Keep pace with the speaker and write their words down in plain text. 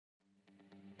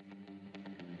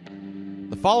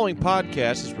The following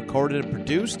podcast is recorded and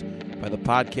produced by the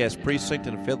Podcast Precinct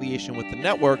in affiliation with the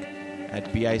network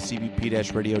at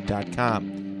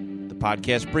bicbp-radio.com. The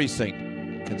Podcast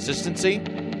Precinct. Consistency,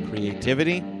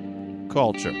 creativity,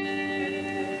 culture.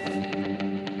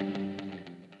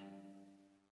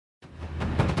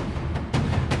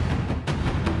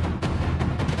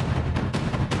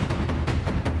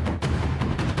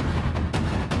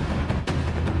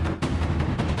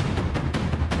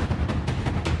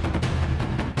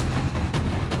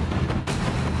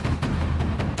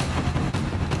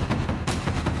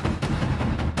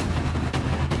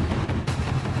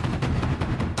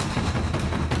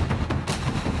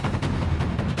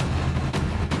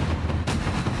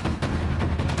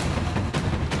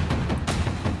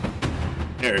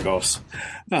 There it goes.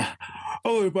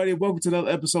 Hello, everybody. Welcome to another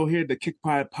episode here at the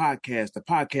Kickpod Podcast, the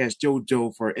podcast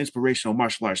JoJo for inspirational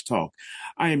martial arts talk.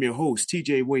 I am your host,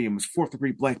 TJ Williams, 4th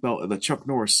degree black belt of the Chuck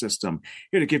Norris system,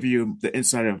 here to give you the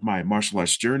insight of my martial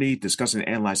arts journey, discussing and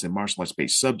analyzing martial arts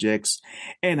based subjects,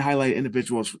 and highlight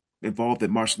individuals involved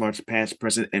in martial arts past,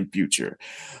 present, and future.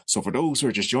 So for those who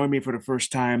are just joining me for the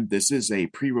first time, this is a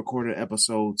pre-recorded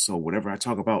episode. So whatever I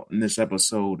talk about in this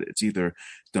episode, it's either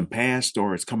done past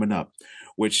or it's coming up,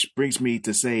 which brings me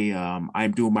to say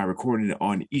I'm doing my recording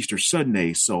on Easter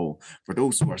Sunday. So for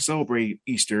those who are celebrating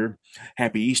Easter,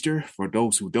 happy Easter. For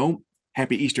those who don't,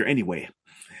 happy Easter anyway.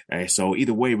 All right, so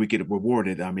either way, we get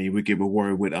rewarded. I mean, we get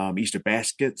rewarded with Easter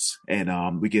baskets,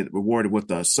 and we get rewarded with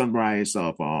the sunrise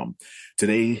of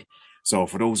today. So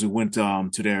for those who went to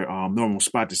their normal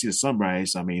spot to see the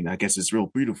sunrise, I mean, I guess it's real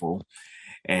beautiful.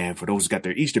 And for those who got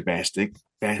their Easter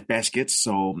baskets,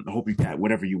 so I hope you got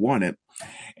whatever you wanted.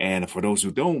 And for those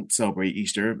who don't celebrate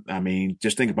Easter, I mean,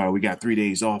 just think about it. We got 3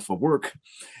 days off of work.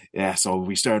 Yeah, so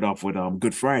we started off with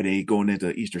Good Friday going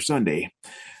into Easter Sunday.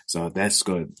 So that's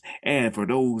good. And for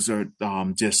those who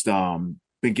are just been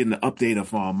getting the update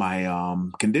of my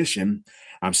condition,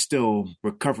 I'm still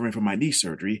recovering from my knee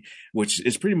surgery, which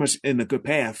is pretty much in a good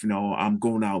path. You know, I'm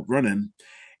going out running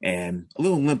and a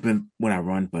little limping when I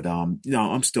run, but I'm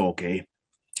still okay.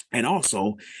 And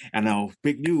also, I know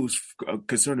big news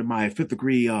concerning my 5th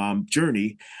degree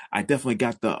journey. I definitely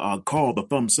got the call, the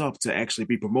thumbs up to actually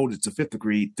be promoted to 5th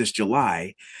degree this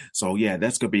July. So yeah,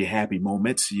 that's going to be a happy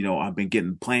moment. You know, I've been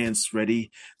getting plans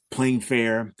ready, plane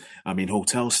fare,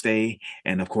 hotel stay,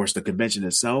 and of course the convention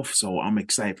itself. So I'm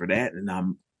excited for that. And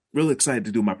I'm really excited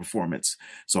to do my performance.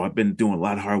 So I've been doing a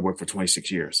lot of hard work for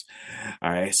 26 years.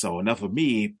 All right. So enough of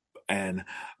me. And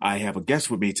I have a guest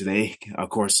with me today. Of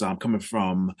course, I'm coming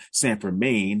from Sanford,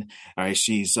 Maine. All right,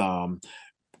 she's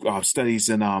studies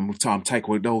in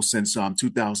Taekwondo since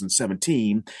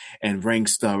 2017 and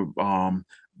ranks the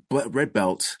red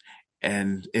belt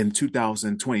and in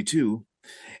 2022.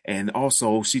 And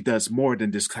also, she does more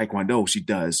than just Taekwondo. She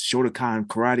does Shotokan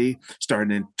karate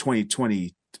starting in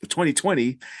 2020.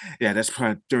 Yeah, that's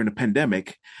during the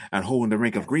pandemic, and holding the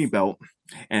rank of green belt.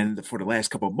 And for the last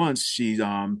couple of months, she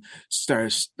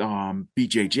starts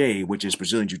BJJ, which is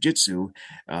Brazilian Jiu-Jitsu.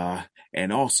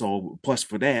 And also, plus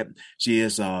for that, she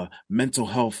is a mental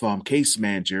health case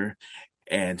manager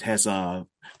and has a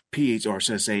PhD, or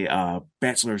should I say,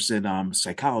 bachelor's in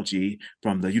psychology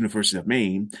from the University of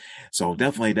Maine. So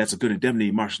definitely that's a good indemnity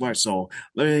in martial arts. So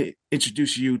let me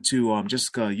introduce you to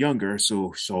Jessica Younger.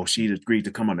 So she agreed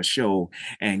to come on the show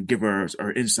and give her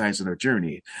insights on her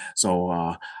journey.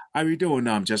 So how are you doing,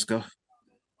 Jessica?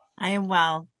 I am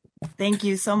well. Thank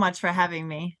you so much for having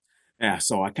me. Yeah,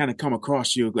 so I kind of come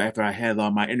across you after I had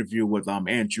my interview with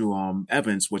Andrew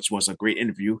Evans, which was a great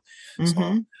interview. Mm-hmm.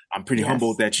 So I'm pretty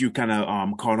humbled that you kind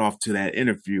of called off to that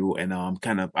interview, and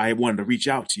I wanted to reach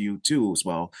out to you too as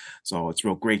well. So it's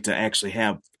real great to actually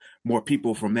have more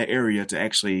people from that area to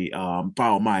actually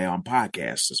follow my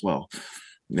podcast as well.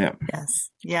 Yeah. Yes.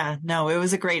 Yeah. No, it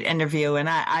was a great interview, and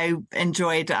I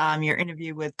enjoyed your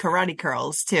interview with Karate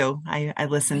Curls too. I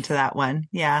listened to that one.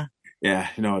 Yeah. Yeah,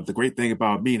 the great thing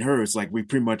about me and her is like we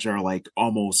pretty much are like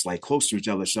almost like close to each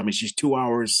other. So I mean, she's 2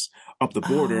 hours up the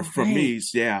border from me.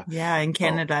 Yeah. Yeah, in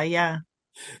Canada. Yeah.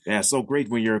 Yeah, so great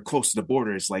when you're close to the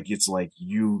border. It's like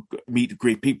you meet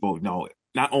great people. Not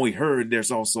only her, there's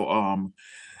also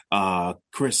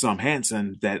Chris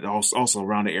Hansen that also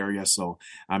around the area. So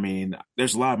I mean,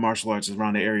 there's a lot of martial arts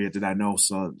around the area that I know.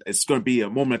 So it's going to be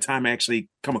a moment of time to actually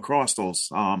come across those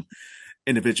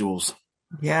individuals.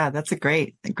 Yeah, that's a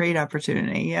great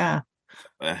opportunity. Yeah.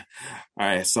 All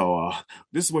right, so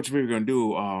this is what we're going to do.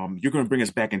 You're going to bring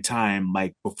us back in time,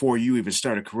 like before you even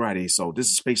started karate. So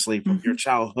this is basically from your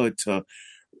childhood to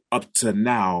up to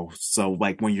now. So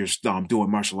like when you're doing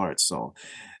martial arts. So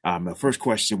the first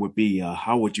question would be,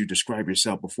 how would you describe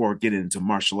yourself before getting into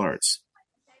martial arts?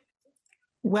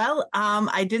 Well,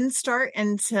 I didn't start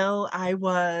until I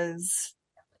was,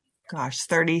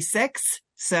 36.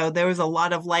 So there was a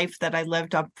lot of life that I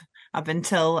lived up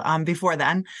until before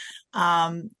then.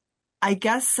 Um, I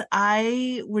guess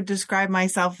I would describe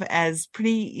myself as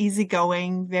pretty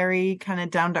easygoing, very kind of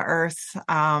down to earth,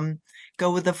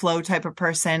 go with the flow type of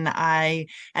person.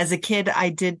 As a kid, I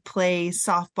did play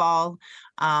softball,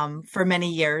 for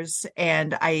many years,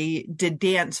 and I did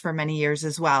dance for many years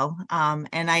as well.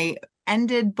 And I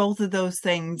ended both of those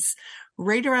things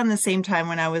right around the same time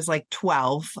when I was like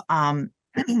 12.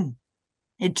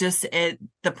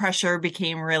 The pressure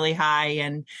became really high,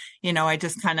 and, I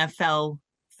just kind of fell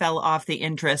off the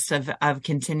interest of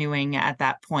continuing at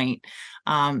that point.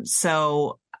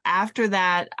 So after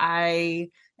that,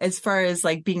 as far as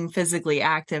like being physically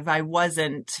active, I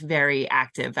wasn't very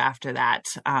active after that.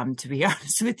 To be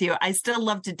honest with you, I still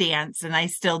love to dance, and I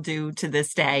still do to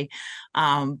this day.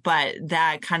 But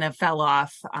that kind of fell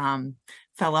off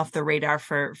the radar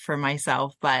for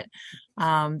myself. But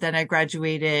then I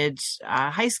graduated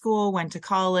high school, went to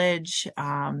college,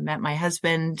 met my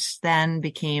husband, then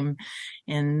became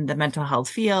in the mental health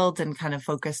field and kind of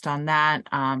focused on that,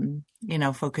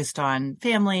 focused on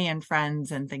family and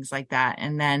friends and things like that.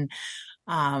 And then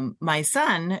my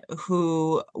son,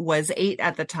 who was 8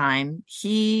 at the time,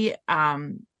 he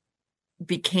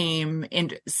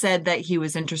said that he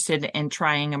was interested in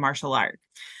trying a martial art.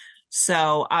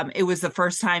 So it was the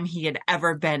first time he had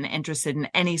ever been interested in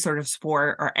any sort of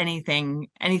sport or anything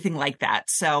like that.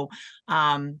 So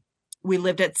we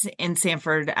lived in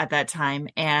Sanford at that time,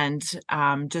 and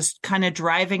just kind of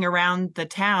driving around the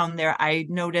town there, I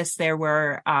noticed there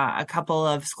were a couple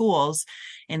of schools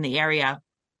in the area.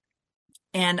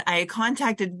 And I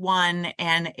contacted one,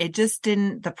 and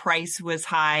the price was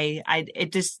high.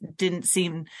 It just didn't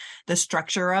seem, the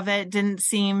structure of it didn't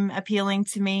seem appealing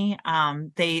to me.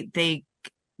 The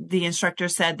instructor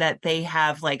said that they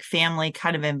have like family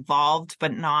kind of involved,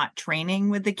 but not training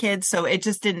with the kids. So it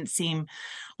just didn't seem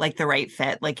like the right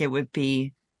fit. Like it would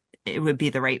be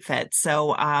the right fit.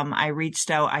 So, I reached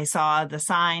out, I saw the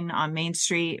sign on Main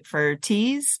Street for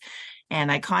tees, and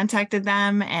I contacted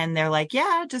them, and they're like,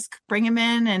 yeah, just bring him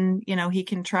in, and, he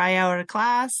can try out a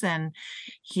class. And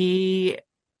he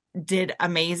did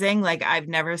amazing. Like, I've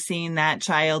never seen that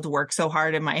child work so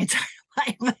hard in my entire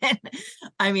life. And,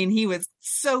 I mean, he was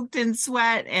soaked in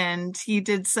sweat, and he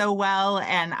did so well.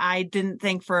 And I didn't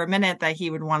think for a minute that he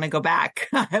would want to go back.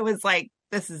 I was like,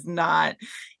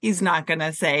 he's not going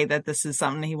to say that this is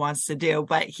something he wants to do,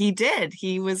 but he did.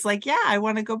 He was like, yeah, I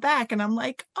want to go back. And I'm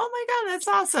like, oh my God, that's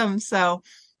awesome. So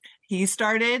he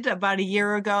started about a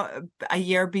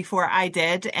year before I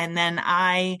did. And then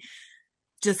I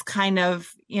just kind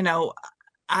of,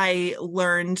 I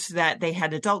learned that they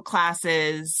had adult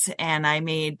classes, and I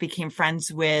became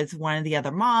friends with one of the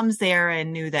other moms there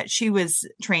and knew that she was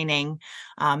training,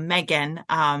 Megan.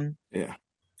 Yeah.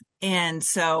 And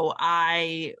so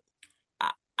I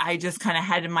just kind of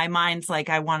had in my mind, like,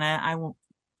 I want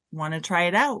to try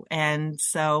it out. And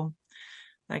so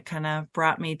that kind of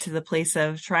brought me to the place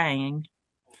of trying.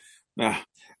 And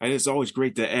it's always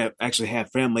great to actually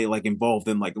have family like involved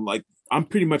in like I'm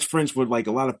pretty much friends with like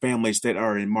a lot of families that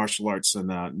are in martial arts,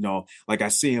 and like I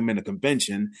see them in a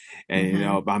convention, and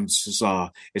Mm-hmm. I'm just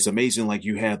it's amazing. Like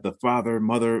you have the father,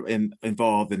 mother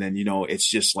involved, and then it's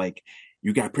just like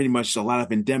you got pretty much a lot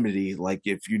of indemnity. Like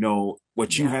if you know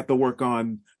what you Yeah. have to work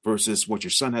on versus what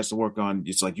your son has to work on,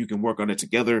 it's like you can work on it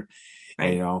together.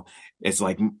 Right. And, it's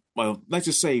like, well, let's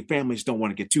just say families don't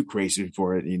want to get too crazy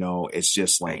for it. It's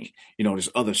just like, Right. there's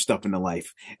other stuff in the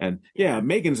life. And yeah,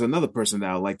 Megan's another person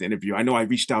that I would like to interview. I know I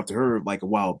reached out to her like a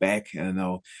while back, and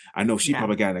I know she Yeah.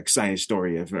 probably got an exciting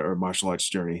story of her martial arts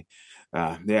journey.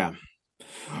 Yeah. Yeah.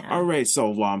 All right.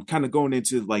 So kind of going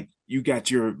into like you got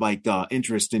your like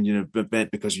interest in your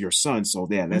event because of your son. So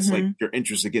yeah, that's like Mm-hmm. your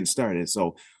interest in getting started.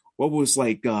 So what was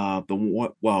like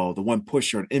the one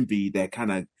push or envy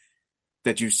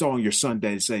that you saw in your son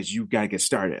that says you got to get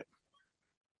started?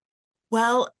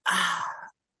 Well,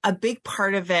 a big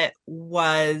part of it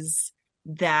was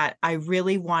that I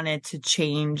really wanted to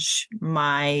change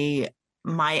my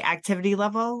activity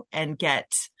level and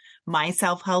get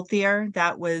myself healthier.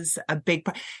 That was a big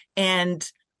part. And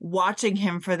watching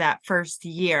him for that first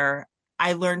year,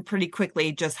 I learned pretty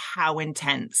quickly just how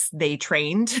intense they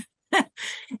trained.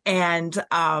 And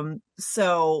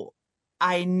so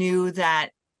I knew that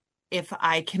if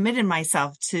I committed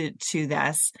myself to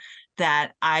this,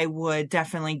 that I would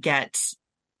definitely get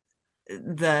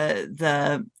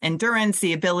the endurance,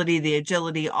 the ability, the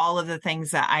agility, all of the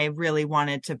things that I really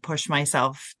wanted to push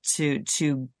myself to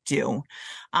do.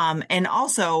 And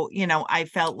also, I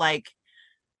felt like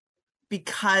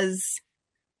because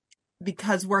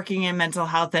working in mental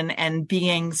health and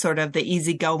being sort of the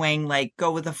easygoing, like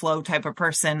go with the flow type of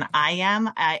person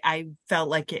I felt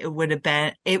like it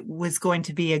was going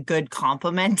to be a good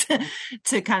compliment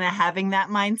to kind of having that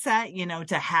mindset,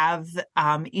 to have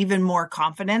even more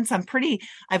confidence.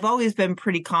 I've always been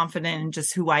pretty confident in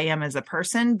just who I am as a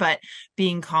person, but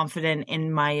being confident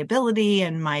in my ability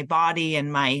and my body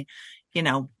and my,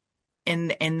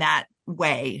 in that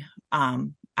way,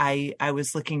 I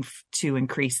was looking to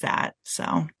increase that.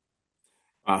 So.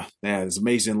 Yeah, it's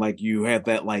amazing. Like you had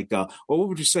that, well, what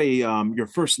would you say, your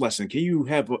first lesson? Can you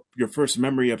have your first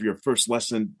memory of your first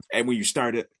lesson and when you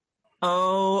started?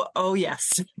 Oh,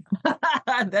 yes.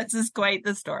 This is quite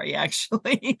the story,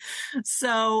 actually.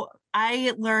 So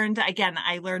I learned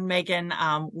Megan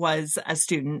was a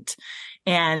student,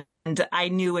 and I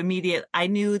knew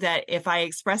that if I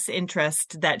expressed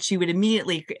interest, that she would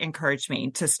immediately encourage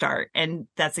me to start. And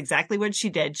that's exactly what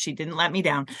she did. She didn't let me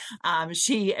down.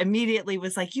 She immediately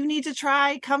was like, you need to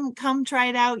try, come try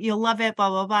it out. You'll love it, blah,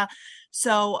 blah, blah.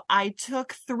 So I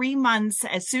took 3 months.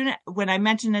 When I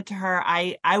mentioned it to her,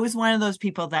 I was one of those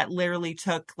people that literally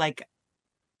took like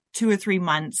 2 or 3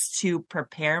 months to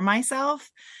prepare myself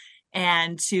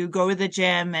and to go to the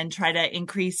gym and try to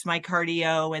increase my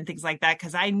cardio and things like that.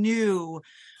 Cause I knew,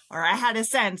 or I had a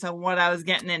sense of what I was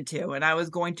getting into and I was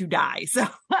going to die. So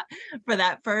for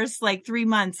that first 3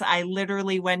 months, I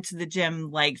literally went to the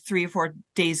gym 3 or 4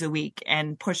 days a week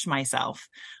and pushed myself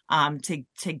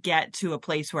to get to a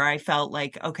place where I felt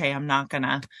like, okay, I'm not going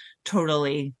to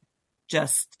totally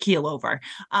just keel over.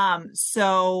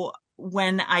 So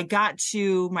when I got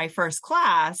to my first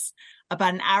class,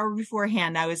 about an hour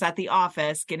beforehand, I was at the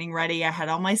office getting ready. I had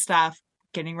all my stuff,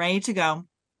 getting ready to go.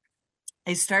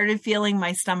 I started feeling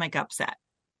my stomach upset.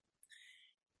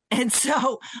 And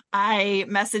so I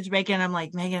messaged Megan. I'm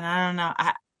like, Megan, I don't know.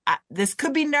 This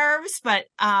could be nerves, but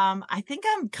I think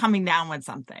I'm coming down with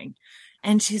something.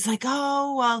 And she's like,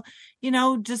 oh,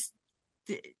 well, just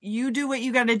you do what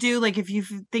you got to do. Like if you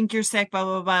think you're sick, blah,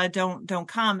 blah, blah, don't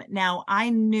come. Now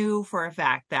I knew for a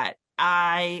fact that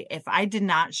if I did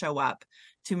not show up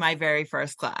to my very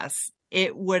first class,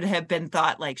 it would have been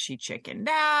thought like she chickened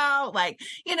out, and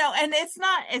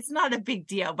it's not a big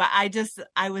deal, but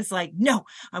I was like, no,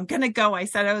 I'm going to go. I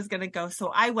said I was going to go.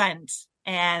 So I went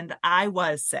and I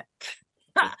was sick.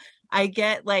 I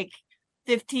get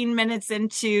 15 minutes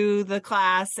into the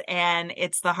class and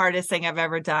it's the hardest thing I've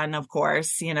ever done. Of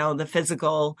course, the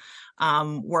physical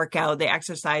workout, the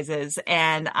exercises,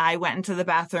 and I went into the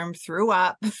bathroom, threw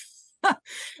up.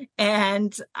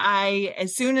 And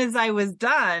as soon as I was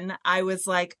done, I was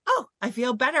like, oh, I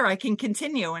feel better. I can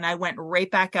continue. And I went right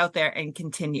back out there and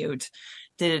continued,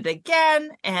 did it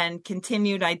again and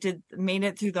continued. Made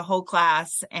it through the whole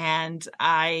class and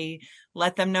I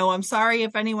let them know I'm sorry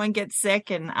if anyone gets sick.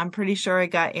 And I'm pretty sure I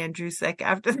got Andrew sick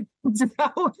after.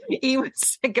 So he was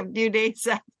sick a few days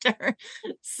after.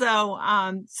 So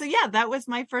yeah, that was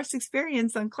my first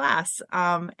experience on class.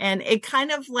 And it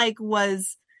kind of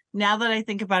was, now that I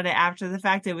think about it after the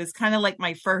fact, it was kind of like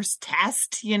my first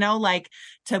test,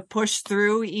 to push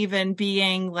through even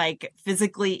being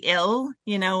physically ill,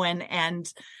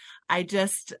 and I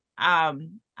just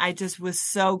was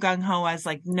so gung ho. I was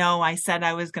like, no, I said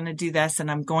I was going to do this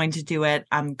and I'm going to do it.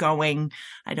 I'm going,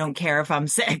 I don't care if I'm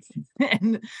sick.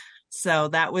 And so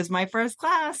that was my first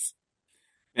class.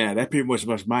 Yeah, that pretty much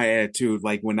was my attitude.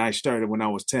 Like when I started when I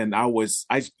was 10,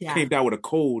 I came down with a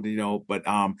cold, but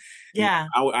yeah,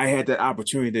 I had that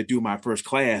opportunity to do my first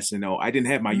class. I didn't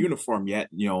have my uniform yet.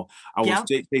 I was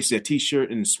basically a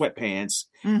t-shirt and sweatpants,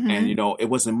 and it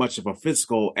wasn't much of a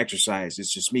physical exercise.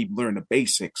 It's just me learning the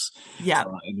basics. Yeah,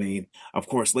 of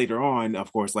course, later on,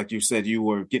 like you said, you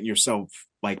were getting yourself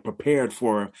prepared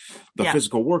for the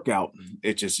physical workout.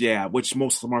 It just which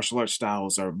most of the martial arts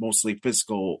styles are mostly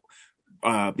physical.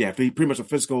 Pretty much a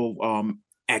physical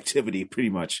activity,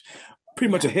 pretty much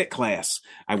a hit class,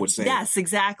 I would say. Yes,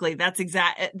 exactly. That's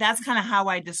kind of how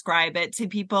I describe it to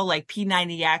people. Like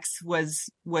P90X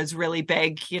was really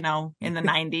big, in the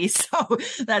 90s.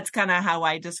 So that's kind of how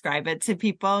I describe it to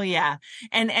people. Yeah.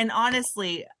 And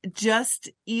honestly, just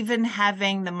even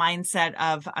having the mindset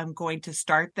of I'm going to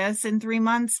start this in 3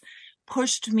 months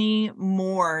pushed me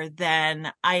more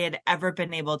than I had ever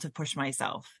been able to push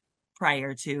myself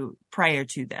prior to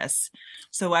this.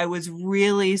 So I was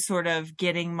really sort of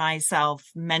getting myself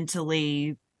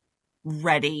mentally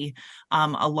ready,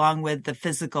 along with the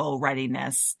physical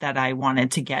readiness that I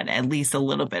wanted to get at least a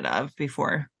little bit of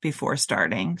before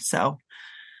starting. So,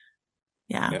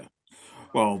 yeah.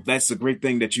 Well, that's a great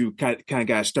thing that you kind of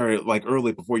got started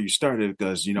early before you started,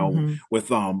 because,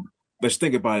 with let's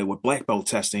think about it with black belt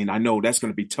testing. I know that's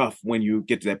going to be tough when you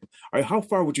get to that. All right, how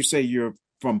far would you say you're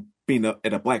from being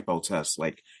at a black belt test?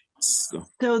 Like,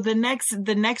 So the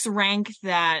next rank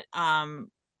that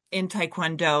in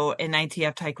Taekwondo, in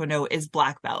ITF Taekwondo, is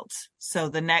black belt. So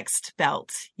the next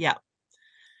belt, yeah.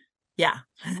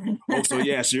 oh, so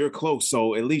you're close.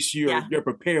 So at least you're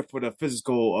prepared for the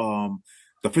physical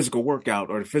workout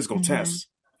or the physical test.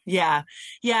 Yeah,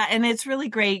 and it's really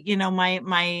great.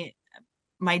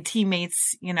 My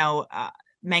teammates,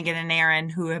 Megan and Aaron,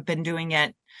 who have been doing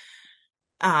it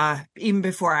even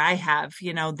before I have,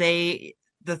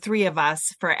 the three of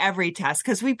us for every test,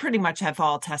 because we pretty much have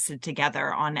all tested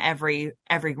together on every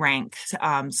rank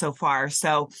so far.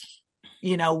 So,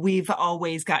 we've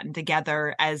always gotten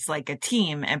together as like a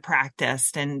team and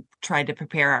practiced and tried to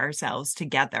prepare ourselves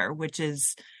together, which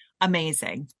is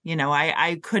amazing.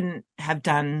 I couldn't have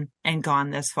done and gone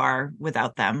this far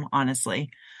without them, honestly.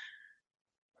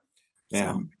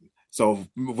 Yeah. So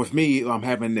with me, I'm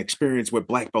having experience with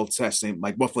black belt testing,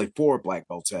 like roughly 4 black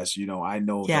belt tests. I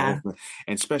know, and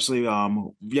especially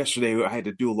yesterday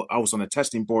I was on a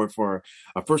testing board for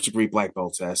a first degree black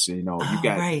belt test. You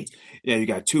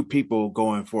got 2 people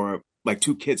going for, like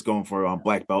 2 kids going for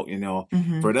black belt.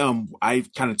 For them, I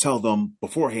kind of tell them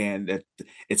beforehand that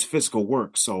it's physical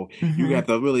work, so you have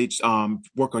to really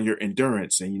work on your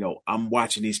endurance. And I'm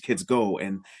watching these kids go,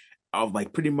 and I'll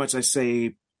pretty much I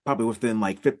say, probably within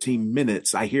 15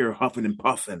 minutes, I hear huffing and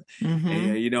puffing.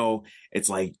 And, it's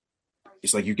like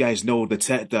you guys know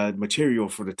the material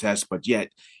for the test, but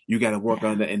yet you got to work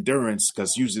on the endurance,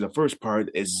 because usually the first part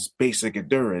is basic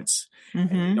endurance.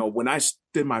 And, when I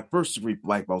did my first degree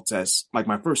black belt test, like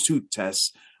my first 2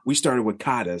 tests, we started with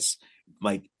katas,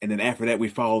 and then after that we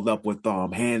followed up with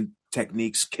hand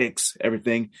techniques, kicks,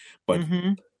 everything. But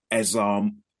as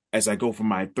I go from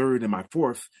my 3rd and my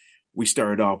 4th, we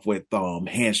started off with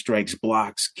hand strikes,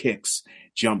 blocks, kicks,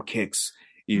 jump kicks.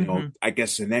 I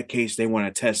guess in that case, they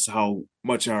want to test how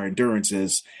much our endurance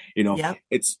is.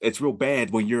 It's real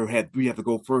bad when we have to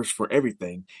go first for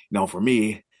everything. For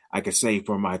me, I could say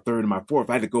for my 3rd and my 4th,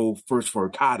 I had to go first for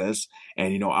katas,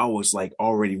 and I was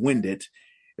already winded.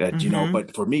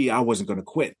 But for me, I wasn't going to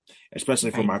quit,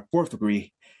 especially for my 4th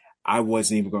degree. I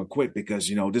wasn't even going to quit because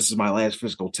this is my last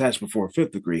physical test before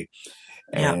 5th degree.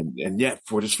 And yet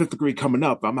for this 5th degree coming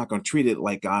up, I'm not going to treat it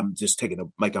like I'm just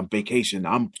taking I'm vacation.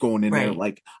 I'm going in there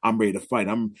like I'm ready to fight.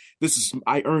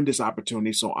 I earned this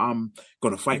opportunity, so I'm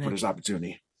going to fight for this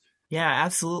opportunity. Yeah,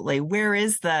 absolutely. Where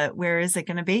is it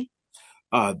going to be?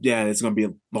 It's going to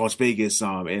be Las Vegas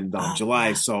in July.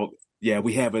 Yeah. So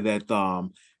we have it at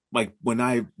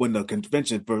when the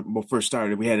convention first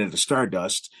started, we had it at the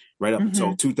Stardust right up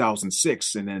until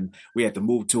 2006, and then we had to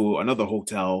move to another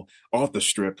hotel off the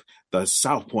Strip, the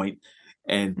South Point.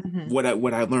 And what I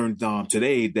learned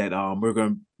today, that we're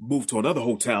going to move to another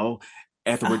hotel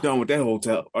after we're done with that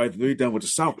hotel, or after we're done with the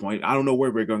South Point. I don't know where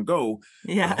we're going to go.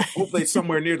 Yeah, hopefully it's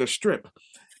somewhere near the Strip.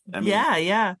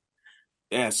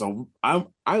 Yeah, so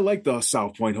I like the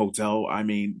South Point Hotel. I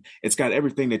mean, it's got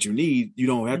everything that you need. You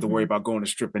don't have to worry about going to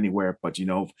Strip anywhere. But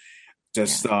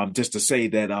just to say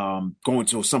that going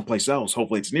to someplace else,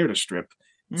 hopefully it's near the Strip,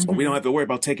 so we don't have to worry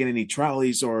about taking any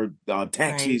trolleys or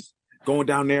taxis going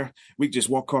down there. We can just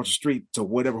walk across the street to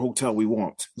whatever hotel we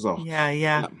want. So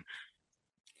yeah.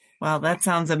 Well, that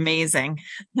sounds amazing.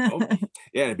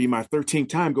 It'd be my 13th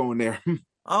time going there.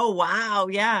 Oh, wow.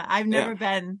 Yeah. I've never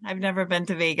been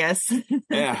to Vegas.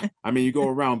 Yeah. I mean, you go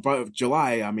around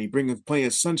July, bring plenty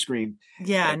of sunscreen.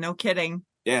 Yeah. No kidding.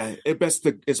 Yeah.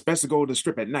 It's best to go to the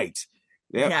Strip at night.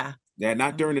 Yep. Yeah. Yeah.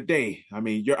 Not during the day.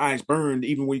 Your eyes burned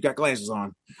even when you got glasses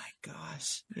on. Oh my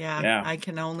gosh. Yeah. I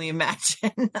can only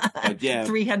imagine.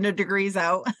 300 degrees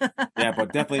out. Yeah.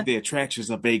 But definitely the attractions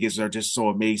of Vegas are just so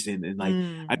amazing. And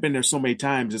I've been there so many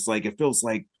times. It's it feels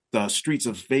like the streets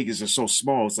of Vegas are so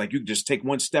small. It's like you can just take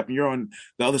one step and you're on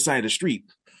the other side of the street.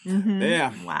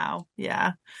 Yeah. Wow.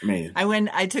 Yeah. Man.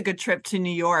 I took a trip to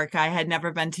New York. I had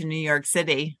never been to New York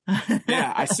City.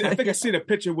 Yeah. I think I seen a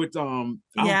picture with the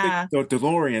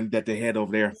DeLorean that they had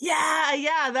over there. Yeah.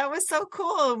 Yeah. That was so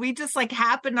cool. We just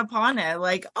happened upon it.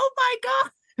 Oh my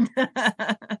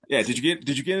God. Yeah. Did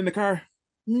you get in the car?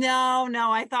 No,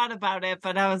 I thought about it,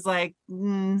 but I was like,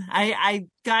 I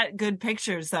got good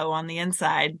pictures though on the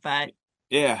inside, but.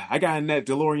 Yeah, I got in that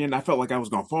DeLorean. I felt like I was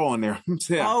going to fall in there.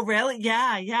 Yeah. Oh, really?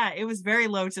 Yeah. It was very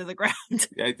low to the ground.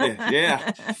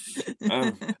 Yeah.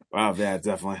 Wow, yeah,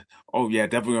 definitely. Oh, yeah,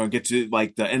 definitely going to get to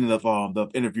the end of the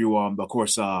interview. Of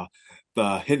course, the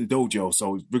Hidden Dojo.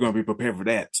 So we're going to be prepared for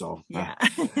that. So, yeah.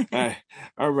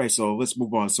 All right. So let's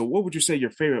move on. So what would you say your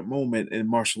favorite moment in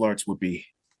martial arts would be?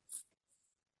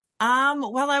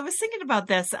 Well, I was thinking about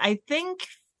this. I think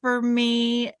for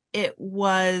me, it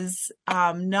was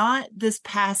not this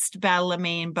past Battle of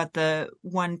Maine, but the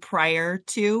one prior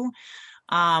to.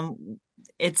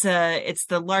 It's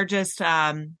the largest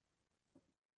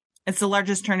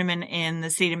tournament in the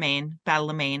state of Maine,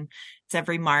 Battle of Maine. It's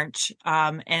every March.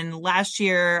 And last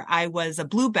year I was a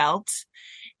blue belt,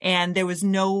 and there was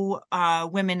no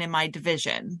women in my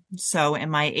division. So in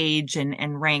my age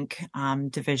and rank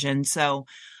division. So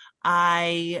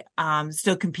I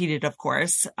still competed, of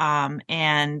course.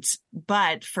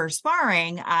 But for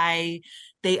sparring,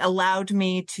 they allowed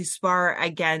me to spar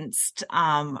against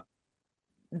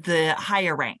the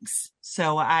higher ranks.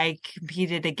 So I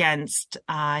competed against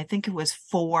I think it was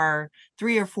 3 or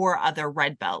 4 other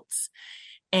red belts.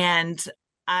 And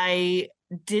I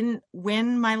didn't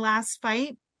win my last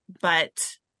fight,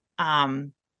 but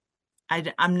I'm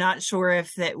not sure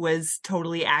if that was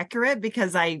totally accurate,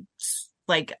 because I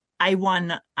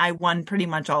won pretty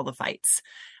much all the fights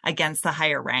against the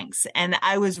higher ranks. And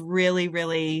I was really,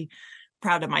 really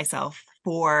proud of myself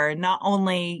for not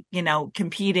only,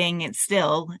 competing it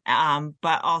still,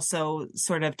 but also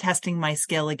sort of testing my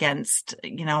skill against,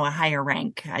 a higher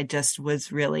rank. I just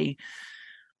was really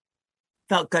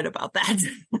felt good about that.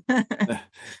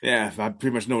 Yeah, I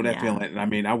pretty much know that feeling. And I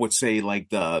mean, I would say like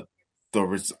the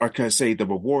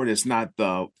reward is not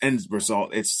the end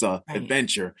result; it's the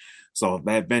adventure. So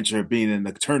that adventure being in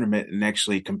the tournament and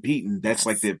actually competing, that's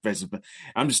like the adventure.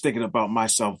 I'm just thinking about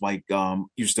myself, like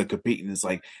used to competing. It's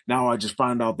like now I just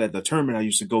found out that the tournament I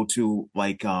used to go to,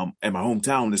 like in my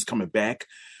hometown, is coming back.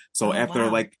 So after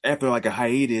a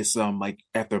hiatus, like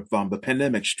after the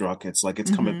pandemic struck, it's like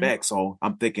it's coming back. So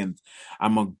I'm thinking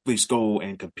I'm gonna at least go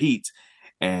and compete,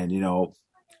 and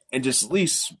and just at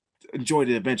least enjoy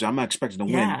the adventure. I'm not expecting to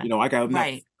win.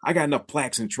 I got enough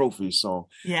plaques and trophies, so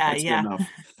that's good enough.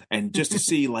 And just to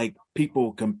see like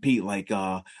people compete, like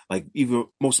even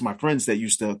most of my friends that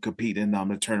used to compete in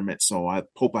the tournament. So I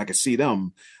hope I can see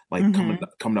them like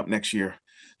coming up next year.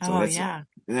 So yeah.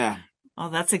 Oh,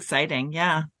 that's exciting.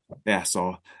 Yeah. Yeah.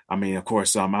 So I mean, of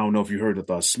course, I don't know if you heard of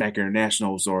the Smack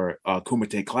Internationals or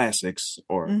Kumite Classics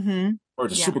or the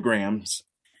Supergrams.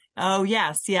 Oh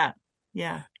yes, yeah.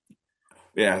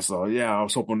 Yeah, so I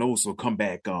was hoping those will come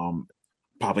back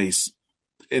probably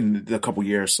in a couple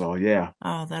years. So yeah.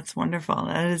 Oh, that's wonderful.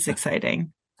 That is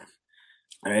exciting.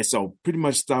 All right, so pretty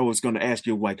much I was going to ask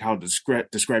you like how to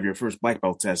describe your first black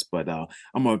belt test, but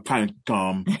I'm going to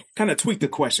kind of tweak the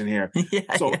question here.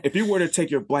 If you were to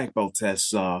take your black belt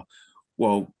test,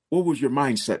 well, what would your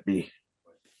mindset be?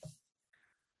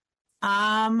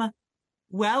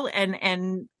 Well,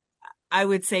 and I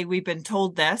would say we've been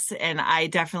told this, and I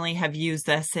definitely have used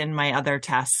this in my other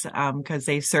tests, because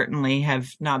they certainly have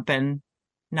not been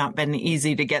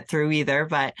easy to get through either,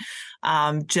 but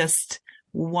just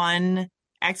one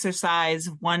exercise,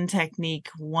 one technique,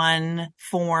 one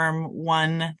form,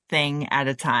 one thing at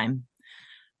a time.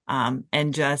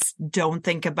 And just don't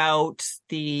think about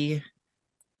the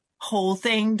whole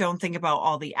thing. Don't think about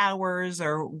all the hours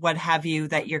or what have you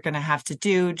that you're going to have to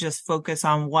do. Just focus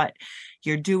on what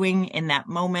you're doing in that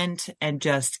moment and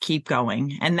just keep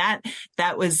going. And that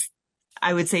was,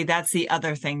 I would say that's the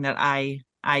other thing that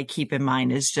I keep in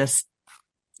mind is just,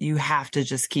 you have to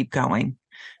just keep going.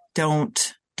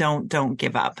 Don't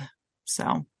give up.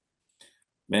 So.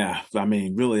 Yeah. I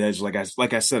mean, really,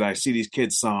 like I said, I see these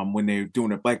kids, when they're doing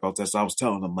their black belt test, I was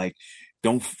telling them like,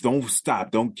 don't stop.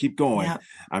 Don't keep going. Yep.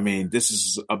 I mean, this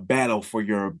is a battle for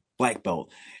your black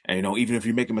belt. And, even if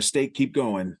you make a mistake, keep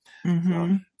going.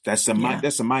 That's the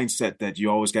mindset that you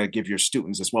always got to give your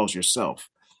students as well as yourself.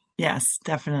 Yes,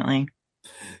 definitely.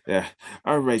 Yeah.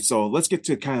 All right. So let's get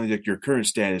to kind of like your current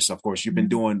status. Of course, you've been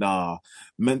doing,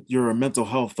 you're a mental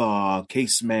health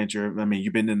case manager. I mean,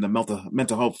 you've been in the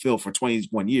mental health field for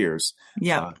 21 years.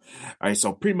 Yeah. All right.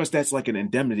 So pretty much that's like an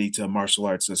indemnity to martial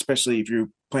arts, especially if you're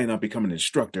planning on becoming an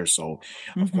instructor. So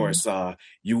of course,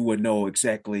 you would know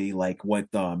exactly like what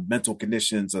mental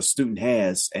conditions a student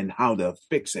has and how to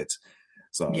fix it.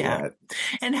 So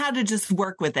and how to just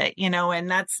work with it, and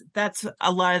that's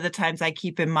a lot of the times I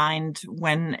keep in mind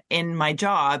when in my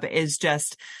job is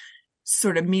just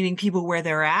sort of meeting people where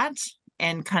they're at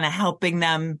and kind of helping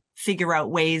them figure out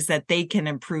ways that they can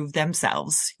improve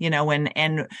themselves,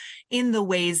 and in the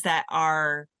ways that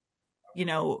are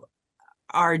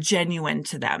genuine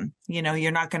to them.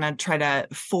 You're not going to try to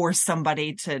force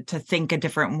somebody to think a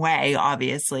different way.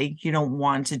 Obviously, you don't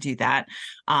want to do that.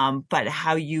 But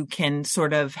how you can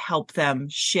sort of help them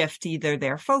shift either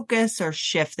their focus or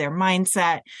shift their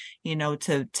mindset,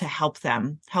 to help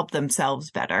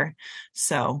themselves better.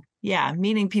 So yeah,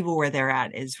 meeting people where they're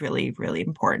at is really, really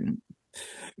important.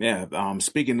 Yeah.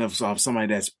 Speaking of somebody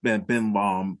that's been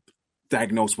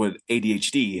diagnosed with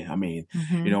ADHD. I mean,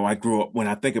 Hmm. I grew up, when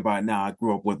I think about it now, I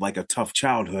grew up with like a tough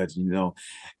childhood.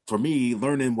 For me,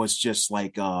 learning was just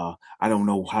like, I don't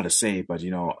know how to say it, but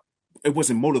it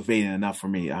wasn't motivating enough for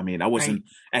me. I mean, I Right. wasn't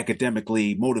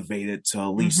academically motivated to at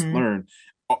least Hmm. learn,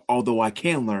 although I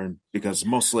can learn because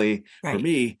mostly for Right.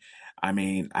 me, I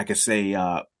mean, I could say,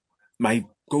 my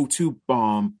go-to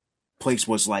place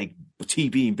was like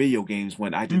TV and video games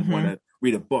when I didn't want Hmm. to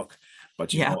read a book.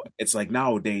 But Yeah. it's like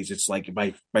nowadays, it's like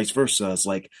vice versa. It's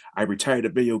like I retired the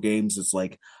video games. It's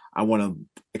like I want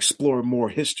to explore more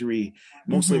history,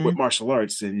 mostly with Hmm. martial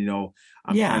arts, and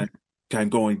I'm Yeah. kind of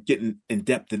going getting in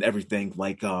depth in everything.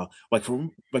 Like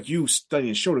from like you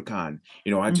studying Shotokan,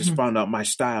 I just Hmm. found out my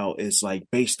style is like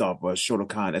based off of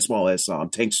Shotokan as well as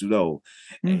Tang Sudo,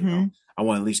 and Hmm. I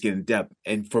want to at least get in depth.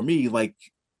 And for me, like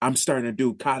I'm starting to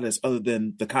do katas other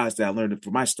than the katas that I learned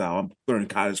for my style. I'm learning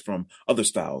katas from other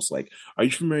styles. Like, are you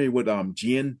familiar with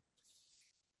Jin?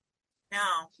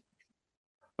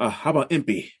 No. How about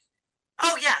Impy?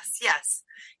 Oh, yes, yes.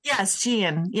 Yes,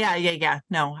 Gian. Yeah, yeah, yeah.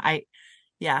 No, I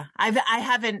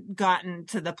haven't gotten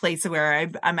to the place where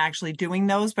I'm actually doing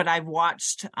those, but I've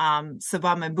watched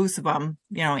Sabum and Busabum,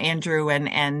 Andrew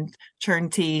and Churn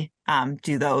T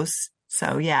do those.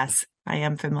 So yes, I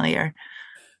am familiar.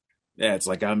 Yeah, it's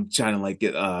like I'm trying to like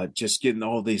get just getting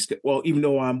all these. Well, even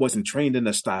though I wasn't trained in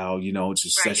the style, it's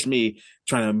just that's Right. me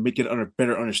trying to make it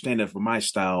better understanding for my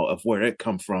style of where it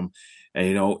come from,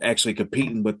 and actually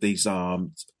competing with these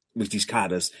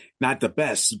katas. Not the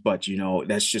best, but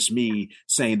that's just me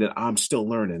saying that I'm still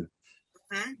learning.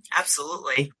 Mhm.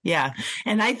 Absolutely. Yeah.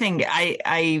 And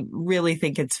I really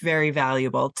think it's very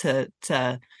valuable to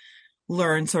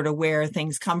learn sort of where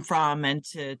things come from and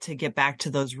to get back to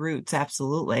those roots.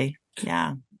 Absolutely.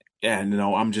 Yeah. Yeah, and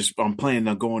I'm planning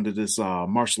on going to this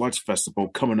martial arts festival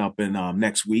coming up in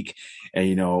next week,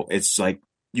 and it's like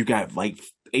you got like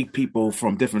 8 people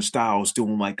from different styles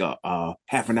doing like a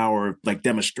half an hour like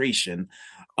demonstration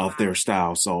of Wow. their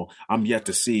style. So I'm yet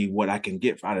to see what I can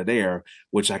get out of there,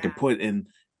 which I can Yeah. put in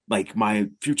like my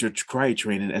future karate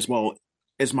training as well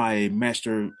as my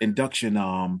master induction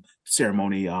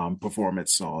ceremony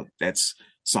performance. So that's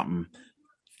something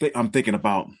I'm thinking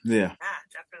about. Yeah. Yeah,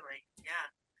 definitely. Yeah.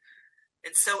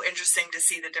 It's so interesting to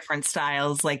see the different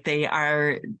styles. Like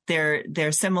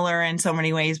they're similar in so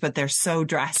many ways, but they're so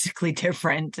drastically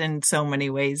different in so many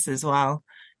ways as well.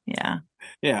 Yeah.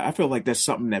 Yeah, I feel like that's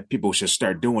something that people should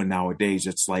start doing nowadays.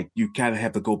 It's like you kind of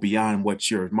have to go beyond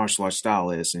what your martial arts style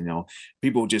is.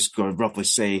 People just go roughly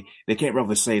say they can't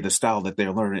roughly say the style that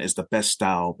they're learning is the best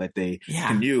style that they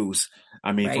can Yeah. use.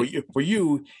 I mean, Right. for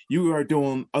you, you are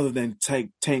doing other than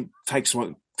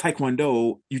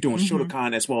taekwondo, you're doing Hmm.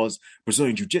 Shotokan as well as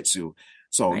Brazilian Jiu Jitsu.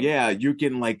 So Right. yeah, you're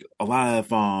getting like a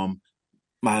lot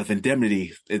of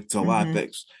indemnity into a lot of Hmm.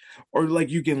 things. Or like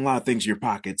you get a lot of things in your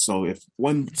pocket. So if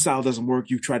one style doesn't work,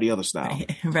 you try the other style.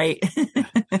 Right. Right.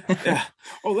 Yeah.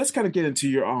 Oh, let's kind of get into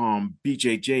your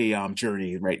BJJ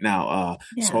journey right now.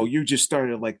 Yeah. So you just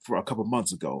started like for a couple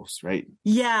months ago, right?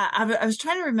 Yeah. I was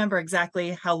trying to remember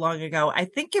exactly how long ago. I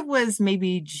think it was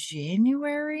maybe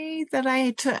January that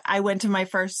I went to my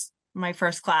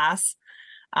first class.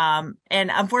 And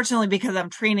unfortunately, because I'm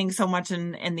training so much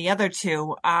in the other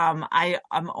two, I'm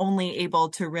only able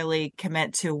to really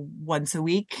commit to once a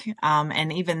week.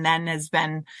 And even then has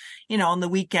been, on the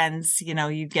weekends,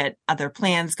 you get other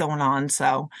plans going on.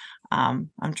 So, I'm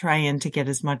trying to get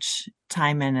as much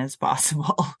time in as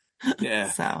possible. Yeah.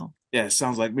 So, Yeah, it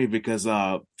sounds like me because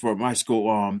for my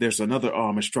school there's another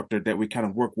instructor that we kind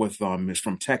of work with is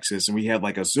from Texas, and we have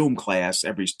like a Zoom class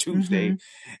every Tuesday, hmm.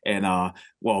 and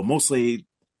well, mostly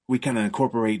we kind of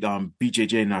incorporate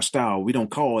BJJ in our style. We don't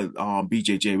call it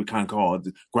BJJ, we kind of call it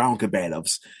ground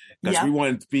combatives because we Yep.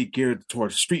 want it to be geared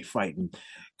towards street fighting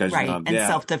because Right. And yeah.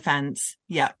 self-defense.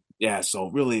 Yep. Yeah, so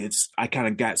really, I kind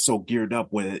of got so geared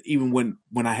up with it. Even when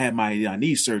I had my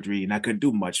knee surgery and I couldn't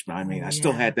do much, but I mean, Oh, I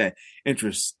still yeah. had that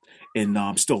interest in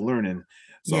still learning.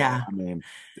 So Yeah. I mean,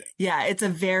 Yeah, it's a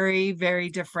very, very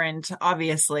different,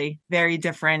 obviously, very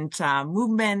different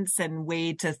movements and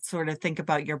way to sort of think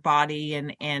about your body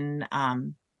and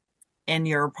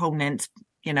your opponent's,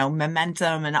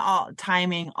 momentum and all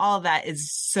timing. All of that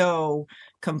is so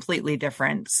completely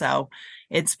different. So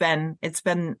it's been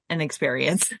an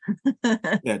experience.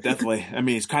 yeah, definitely. I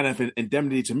mean, it's kind of an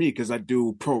indemnity to me because I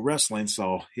do pro wrestling.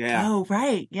 So yeah, Oh,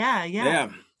 right. Yeah, yeah, yeah.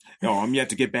 No, I'm yet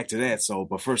to get back to that. So,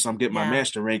 but first I'm getting my yeah.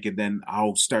 master rank, and then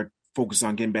I'll start focus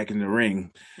on getting back in the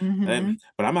ring. Hmm.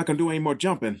 But I'm not gonna do any more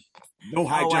jumping. No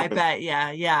high Oh, I jumping. bet.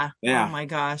 Yeah. Yeah. Oh Yeah. my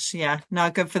gosh. Yeah.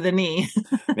 Not good for the knee.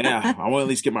 Yeah. I want to at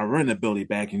least get my running ability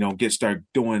back, start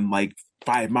doing like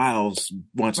 5 miles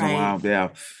once in a Right. while. Yeah.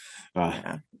 Uh,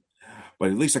 Yeah.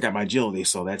 but at least I got my agility,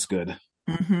 so that's good.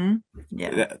 Mm-hmm.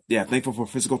 Yeah. Yeah. Thankful for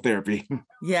physical therapy.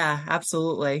 Yeah,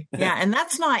 absolutely. Yeah. And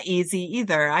that's not easy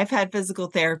either. I've had physical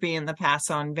therapy in the past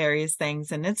on various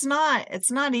things, and it's not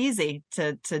easy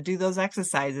to do those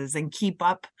exercises and keep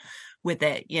up with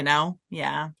it,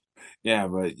 Yeah. Yeah,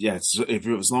 but yeah, if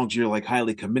you as long as you're like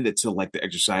highly committed to like the Right.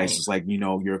 exercises, like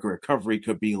your recovery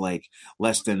could be like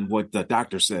less than what the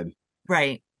doctor said,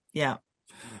 Right. Yeah.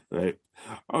 right?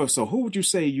 Oh, so who would you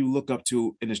say you look up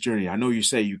to in this journey? I know you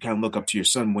say you kind of look up to your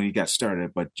son when he got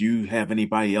started, but do you have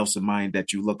anybody else in mind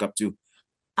that you look up to?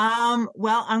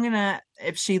 Well,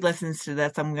 if she listens to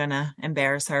this, I'm gonna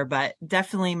embarrass her, but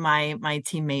definitely my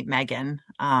teammate Megan.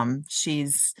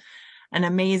 She's an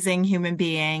amazing human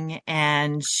being,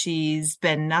 and she's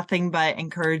been nothing but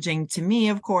encouraging to me,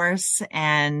 of course.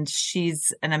 And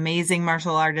she's an amazing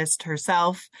martial artist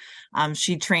herself.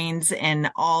 She trains in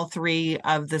all three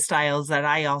of the styles that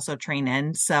I also train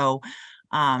in. So,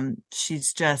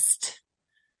 she's just,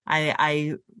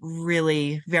 I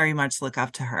really very much look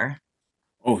up to her.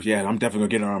 Oh yeah, I'm definitely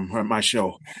gonna get her on my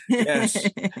show. Yes,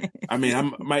 I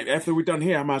mean, after we're done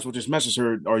here, I might as well just message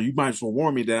her, or you might as well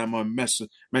warn me that I'm gonna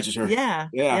message her. Yeah,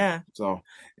 Yeah, yeah, so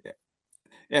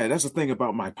yeah, that's the thing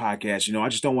about my podcast. I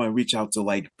just don't want to reach out to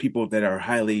like people that are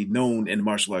highly known in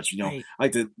martial arts. right. I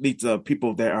like to meet the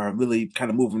people that are really kind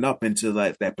of moving up into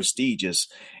that prestigious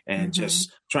and Hmm.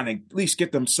 just trying to at least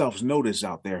get themselves noticed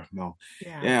out there.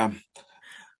 Yeah, Yeah,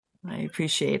 I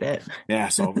appreciate it. yeah.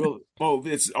 So real, well,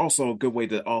 it's also a good way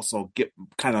to also get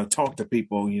kind of talk to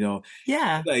people.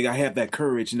 Yeah. Like I have that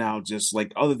courage now, just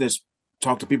like other than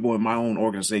talk to people in my own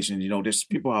organization. There's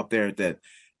people out there that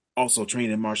also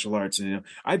train in martial arts, and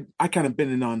I kind of been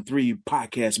in on 3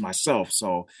 podcasts myself,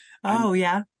 so I Oh,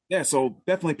 yeah. yeah, so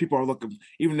definitely people are looking.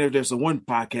 Even if there's a one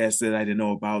podcast that I didn't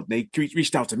know about, they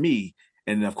reached out to me,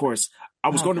 and of course I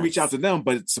was Oh, going to reach out to them,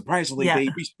 but surprisingly yeah. they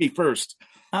reached me first.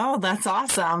 Oh, that's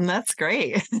awesome. That's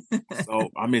great. So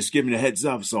I'm just giving a heads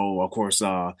up. So of course,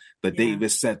 the Yeah. date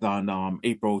is set on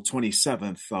April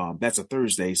 27th. That's a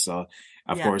Thursday, so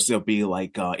of Yeah. course it'll be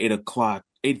like 8 o'clock,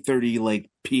 8:30 like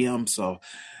p.m. So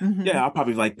Hmm. yeah, I'll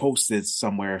probably like post it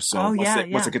somewhere. So Oh, yeah.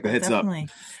 once I Yeah. get the heads up,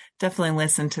 Definitely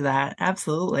listen to that.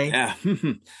 Absolutely. yeah,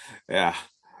 yeah.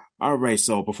 All right.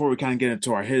 So before we kind of get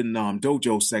into our hidden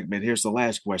dojo segment, here's the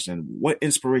last question: what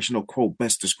inspirational quote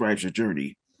best describes your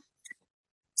journey?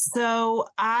 So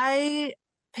I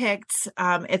picked,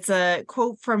 it's a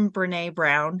quote from Brene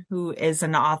Brown, who is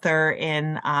an author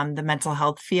in the mental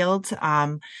health field.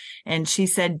 And she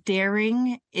said,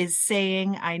 daring is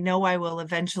saying, I know I will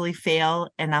eventually fail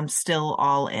and I'm still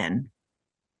all in.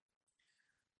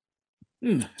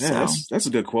 Yeah, So, that's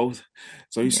a good quote.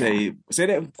 So you yeah. say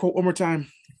that quote one more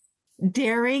time.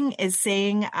 Daring is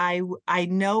saying, I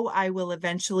know I will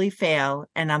eventually fail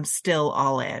and I'm still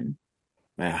all in.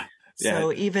 Yeah, yeah,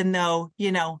 So even though,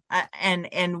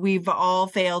 and we've all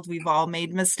failed, we've all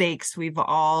made mistakes, we've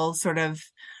all sort of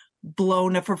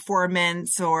blown a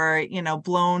performance or,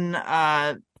 blown,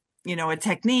 a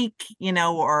technique,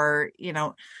 or,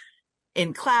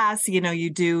 in class, you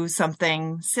do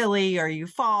something silly or you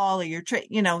fall or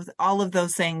all of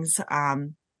those things.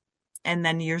 And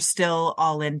then you're still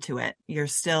all into it. You're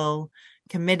still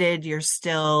committed. You're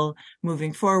still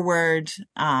moving forward.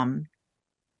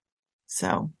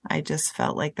 So I just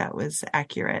felt like that was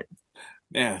accurate.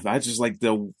 yeah. I just like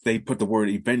they put the word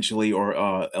eventually or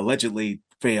allegedly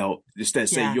fail instead of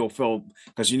say Yeah. you'll fail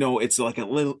because it's like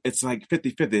it's like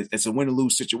 50-50. It's a win or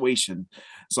lose situation.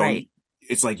 So Right.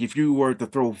 it's like if you were to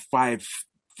throw 5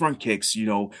 front kicks,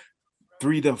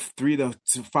 3 to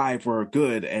 5 were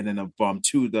good, and then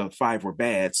 2 to 5 were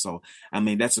bad. So I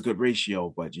mean that's a good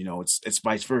ratio, but it's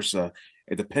vice versa.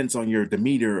 It depends on your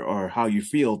demeanor or how you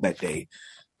feel that day.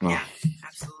 Yeah,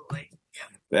 absolutely.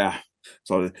 Yeah.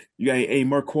 So you got any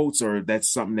more quotes, or that's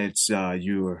something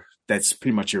that's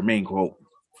pretty much your main quote?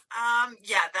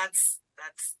 Yeah, that's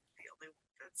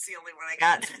the only one I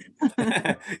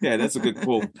got. Yeah, that's a good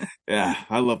quote. Yeah,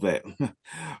 I love that.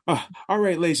 All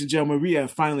right, ladies and gentlemen, we have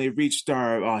finally reached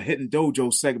our hidden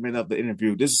dojo segment of the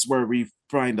interview. This is where we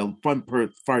find the fun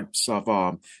parts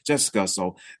of Jessica.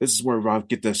 So this is where I'll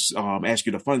get to ask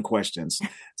you the fun questions.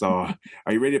 So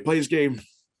are you ready to play this game?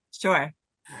 Sure.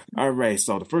 All right.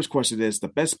 So the first question is the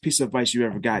best piece of advice you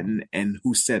ever gotten, and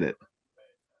who said it?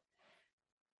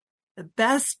 The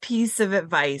best piece of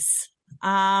advice.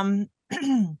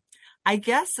 I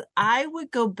guess I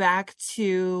would go back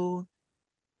to,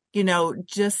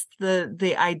 just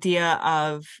the idea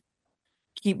of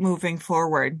keep moving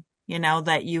forward,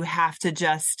 that you have to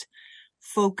just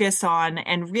focus on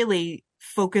and really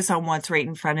focus on what's right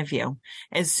in front of you.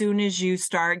 As soon as you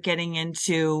start getting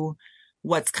into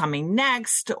what's coming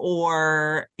next,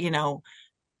 or,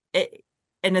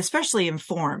 and especially in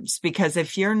forms, because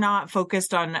if you're not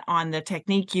focused on the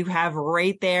technique you have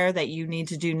right there that you need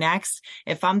to do next,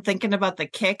 if I'm thinking about the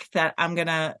kick that I'm going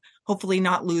to hopefully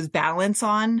not lose balance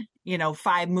on,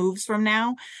 5 moves from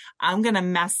now, I'm going to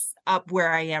mess up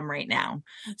where I am right now.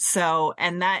 So,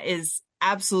 and that is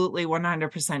absolutely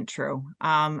 100% true.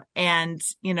 And,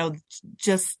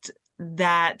 just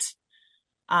that,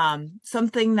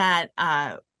 something that,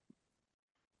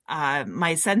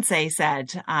 my sensei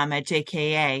said, at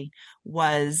JKA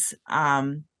was,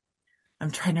 I'm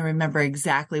trying to remember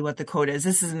exactly what the quote is.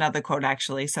 This is another quote,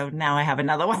 actually. So now I have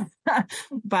another one,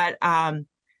 but,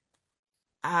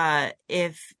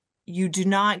 if you do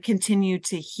not continue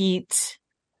to heat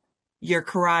your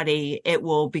karate, it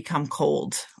will become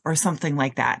cold, or something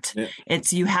like that. Yeah.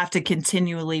 You have to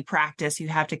continually practice. You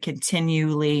have to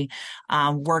continually,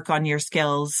 work on your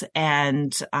skills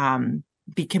and,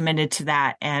 be committed to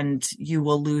that, and you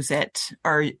will lose it,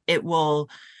 or you'll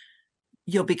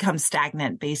become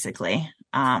stagnant, basically.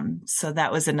 So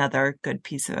that was another good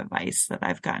piece of advice that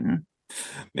I've gotten.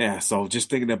 Yeah, so just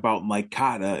thinking about like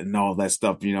kata and all that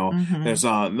stuff, there's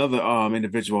another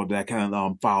individual that I kind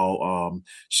of follow,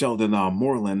 Sheldon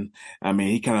Moreland. I mean,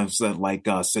 he kind of said like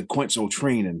sequential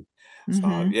training.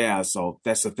 So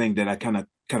that's the thing that I kind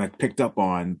of picked up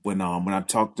on when I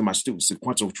talk to my students.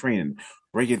 Sequential training,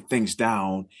 breaking things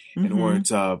down in order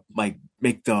to like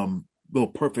make them a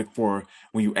little perfect for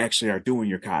when you actually are doing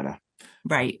your kata.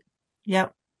 Right.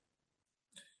 Yep.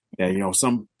 Yeah,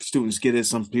 some students get it,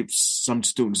 some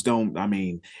students don't. I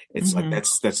mean, it's like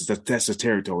that's the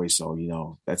territory.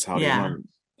 So that's how they learn.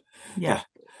 Yeah.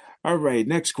 All right.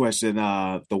 Next question.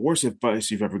 The worst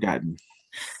advice you've ever gotten.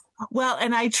 Well,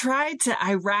 and I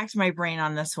racked my brain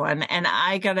on this one, and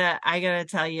I gotta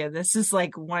tell you, this is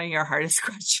like one of your hardest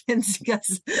questions,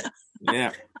 because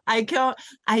I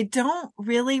don't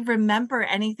really remember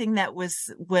anything that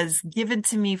was given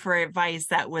to me for advice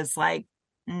that was like,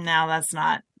 no, that's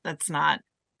not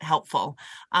helpful.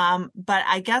 But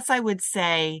I guess I would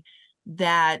say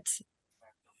that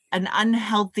an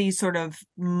unhealthy sort of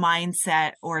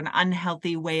mindset, or an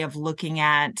unhealthy way of looking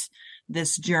at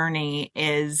this journey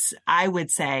is, I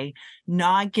would say,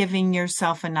 not giving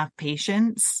yourself enough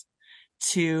patience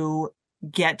to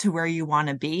get to where you want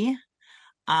to be,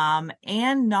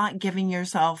 and not giving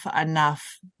yourself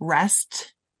enough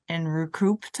rest and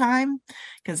recoup time.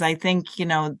 Because I think,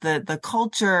 the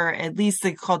culture, at least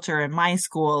the culture in my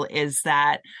school, is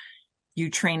that you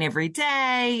train every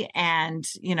day and,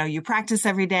 you practice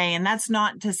every day. And that's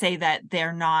not to say that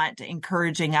they're not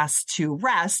encouraging us to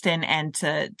rest and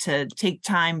to take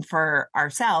time for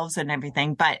ourselves and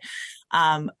everything. But,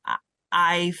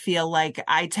 I feel like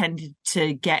I tend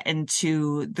to get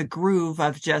into the groove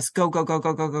of just go,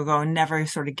 and never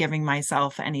sort of giving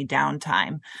myself any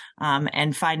downtime,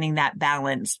 and finding that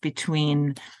balance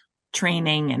between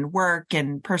training and work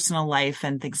and personal life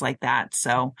and things like that.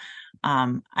 So,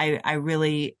 I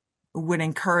really would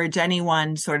encourage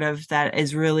anyone sort of that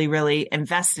is really, really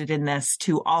invested in this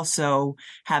to also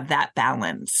have that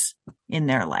balance in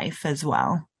their life as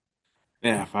well.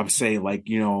 Yeah, I would say like,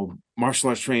 martial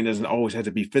arts training doesn't always have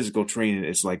to be physical training.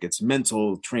 It's like it's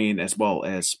mental training as well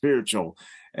as spiritual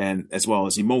and as well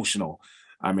as emotional.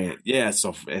 I mean,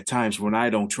 so at times when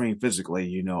I don't train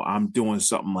physically, I'm doing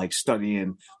something like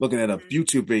studying, looking at a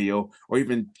YouTube video, or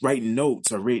even writing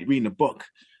notes or reading a book.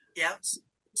 Yeah.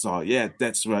 So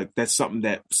that's right. That's something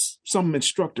that some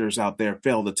instructors out there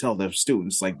fail to tell their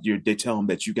students. Like they tell them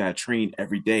that you got to train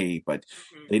every day, but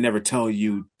they never tell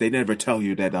you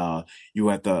that you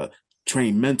have to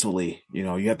train mentally. You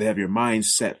have to have your mind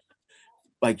set,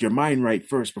 like your mind right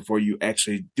first before you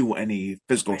actually do any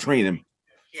physical training.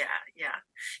 Yeah.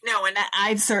 No, and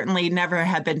I've certainly never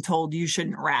have been told you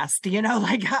shouldn't rest,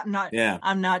 like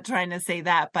I'm not trying to say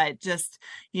that, but just,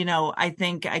 I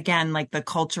think again, like the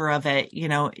culture of it,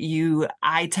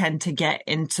 I tend to get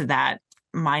into that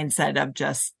mindset of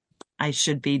just, I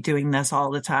should be doing this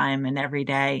all the time and every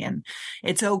day. And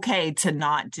it's okay to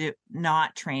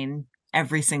not train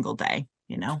every single day,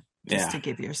 just to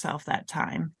give yourself that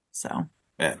time. So.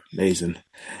 Yeah, amazing.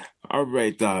 All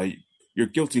right. Your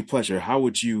guilty pleasure, how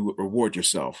would you reward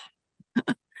yourself?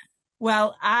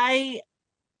 Well, I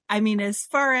mean, as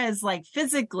far as like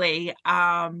physically,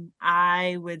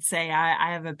 I would say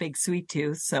I have a big sweet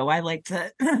tooth, so I like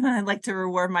to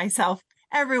reward myself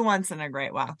every once in a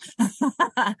great while.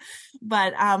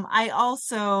 But I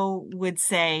also would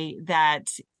say that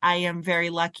I am very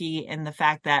lucky in the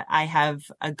fact that I have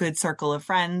a good circle of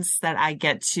friends that I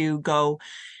get to go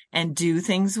and do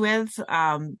things with.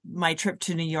 My trip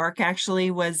to New York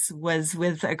actually was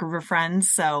with a group of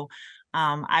friends. So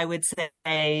I would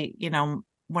say,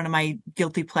 one of my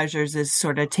guilty pleasures is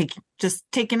sort of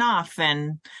taking off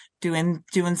and doing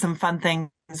some fun things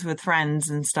with friends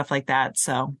and stuff like that.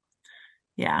 So,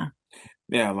 yeah.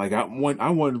 Yeah, like I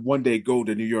want one day go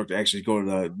to New York to actually go to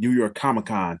the New York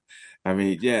Comic-Con. I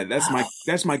mean, yeah, that's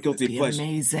my guilty pleasure.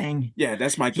 Amazing. Yeah,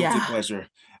 that's my guilty pleasure.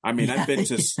 I mean, I've been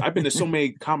to so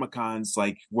many Comic-Cons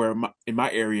like where in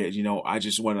my area, I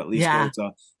just want to at least go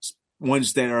to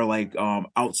ones that are like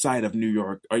outside of New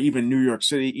York or even New York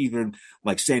City, even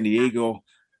like San Diego.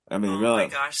 I mean, my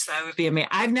gosh, that would be amazing.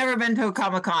 I've never been to a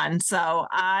Comic-Con, so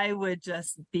I would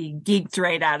just be geeked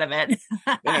right out of it.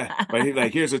 Yeah, but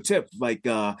like here's a tip: like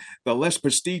the less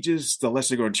prestigious, the less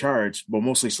they're going to charge. But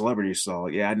mostly celebrities, so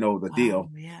yeah, I know the deal.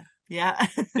 Yeah.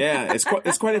 It's quite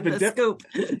a scoop.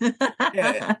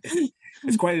 Yeah,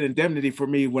 it's quite an indemnity for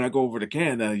me when I go over to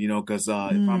Canada. Because if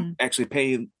I'm actually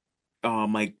paying,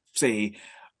 like say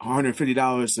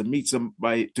 $150 to meet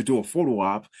somebody to do a photo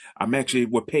op, I'm actually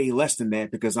would pay less than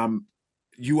that because I'm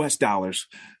US dollars.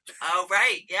 Oh,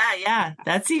 right. Yeah.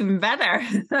 That's even better.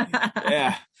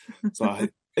 Yeah. So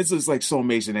it's just like so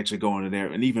amazing actually going in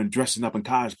there and even dressing up in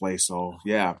cosplay. So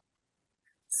yeah.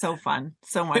 So fun.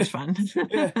 So much fun.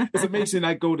 Yeah, it's amazing.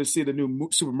 I go to see the new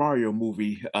Super Mario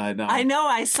movie. I know.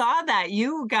 I saw that.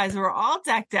 You guys were all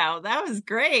decked out. That was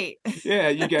great. Yeah,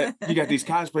 you got these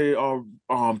cosplay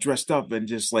all dressed up and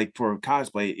just like for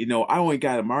cosplay. I only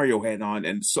got a Mario hat on,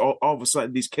 and so all of a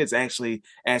sudden these kids actually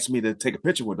asked me to take a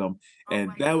picture with them,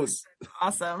 and that was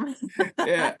awesome.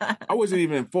 Yeah, I wasn't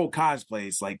even in full cosplay.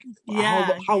 It's like,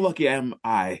 how lucky am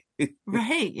I?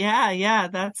 Right. Yeah.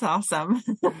 That's awesome.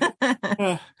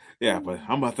 Yeah, but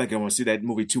I'm gonna think I want to see that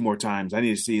movie 2 more times. I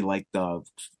need to see like the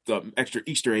extra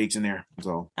Easter eggs in there.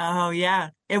 So. Oh yeah,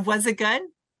 was it good?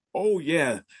 Oh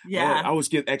yeah. Yeah. I was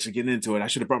actually getting into it. I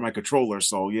should have brought my controller.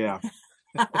 So yeah.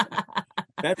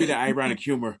 That'd be the ironic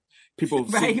humor. People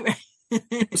see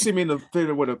me in the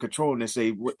theater with a controller and they say,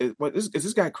 "What is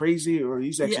this guy crazy or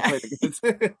he's actually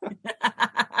playing?"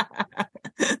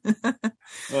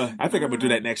 I think I'm gonna do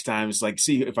that next time. It's like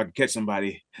see if I can catch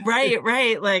somebody.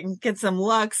 Right. Like get some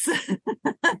looks.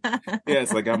 Yeah,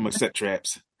 it's like I'm gonna set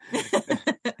traps.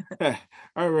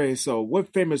 All right. So,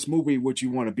 what famous movie would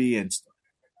you want to be in?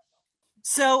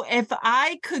 So, if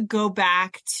I could go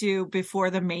back to before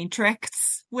The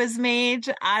Matrix was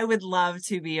made, I would love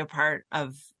to be a part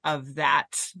of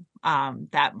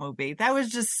that movie. That was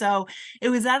just it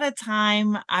was at a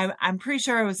time, I'm pretty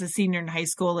sure I was a senior in high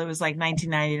school. It was like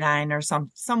 1999 or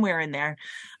somewhere in there.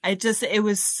 It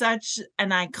was such an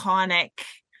iconic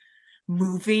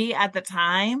movie at the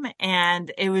time.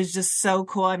 And it was just so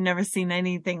cool. I've never seen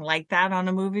anything like that on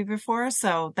a movie before.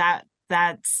 So that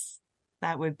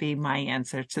would be my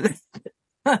answer to this.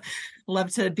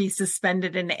 Love to be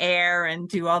suspended in air and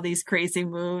do all these crazy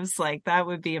moves. Like that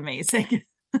would be amazing.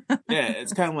 Yeah,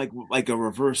 it's kind of like a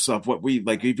reverse of what we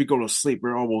like. If you go to sleep,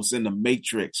 we're almost in the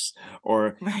Matrix,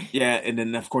 or right. Yeah, and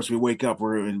then of course we wake up,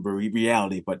 we're in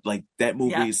reality. But like that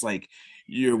movie is like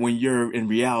when you're in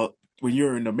reality, when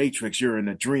you're in the Matrix, you're in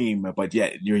a dream. But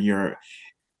yet you're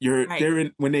right. They're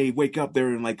in when they wake up,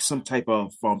 they're in like some type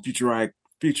of futuric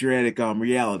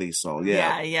reality. So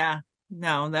yeah.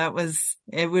 No,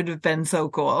 it would have been so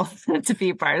cool to be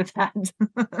a part of that.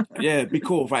 Yeah, it'd be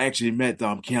cool if I actually met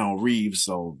Keanu Reeves.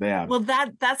 So yeah. Well,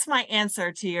 that's my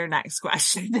answer to your next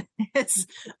question. Is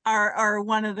are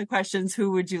one of the questions,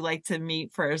 who would you like to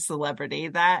meet for a celebrity?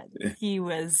 That he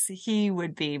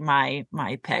would be my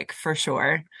pick for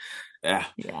sure. Yeah.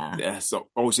 So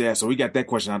we got that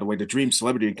question out of the way. The dream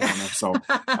celebrity encounter. So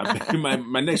my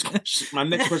next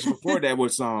question before that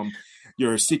was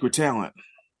your secret talent.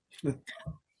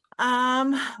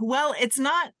 Well, it's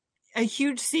not a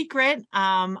huge secret.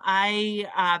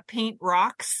 I paint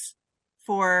rocks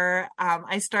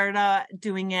I started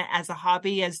doing it as a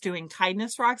hobby, as doing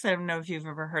kindness rocks. I don't know if you've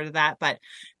ever heard of that, but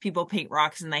people paint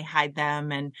rocks and they hide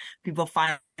them, and people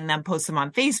find them, post them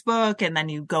on Facebook, and then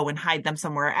you go and hide them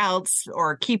somewhere else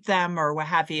or keep them or what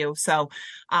have you. So,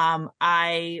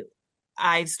 I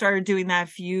started doing that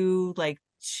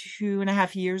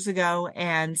 2.5 years ago,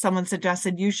 and someone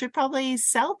suggested you should probably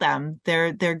sell them.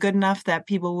 They're good enough that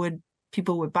people would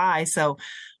buy. So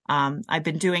I'm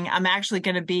actually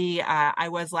going to be, I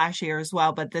was last year as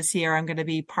well, but this year I'm going to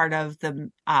be part of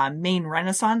the Maine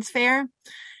Renaissance Fair.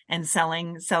 and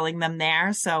selling them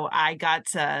there. So I got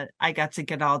to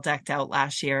get all decked out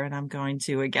last year, and I'm going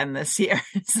to again this year.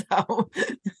 So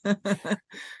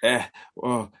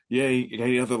Well, yeah.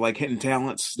 Any other like hidden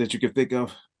talents that you could think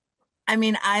of? I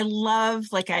mean, I love,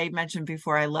 like I mentioned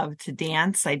before, I love to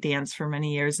dance. I danced for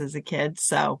many years as a kid.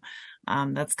 So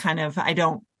that's kind of, I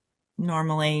don't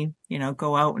normally,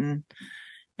 go out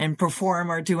and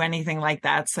perform or do anything like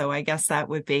that. So I guess that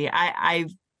would be, I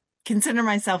consider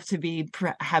myself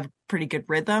to have pretty good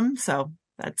rhythm. So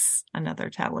that's another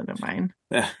talent of mine.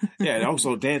 Yeah. And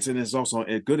also dancing is also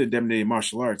a good indemnity in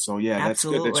martial arts. So yeah, that's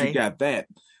good that you got that.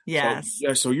 Yes.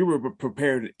 So you were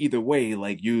prepared either way.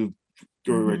 Like you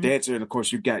were a dancer, and of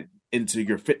course you got into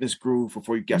your fitness groove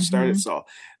before you got started. So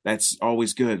that's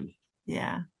always good.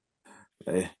 Yeah.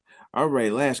 All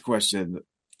right. Last question.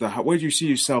 Where do you see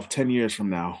yourself 10 years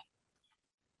from now?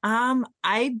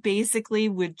 I basically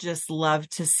would just love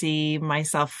to see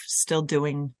myself still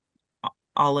doing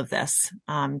all of this,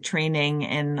 training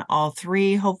in all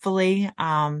three, hopefully.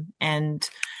 And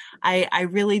I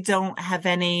really don't have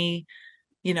any,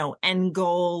 end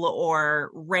goal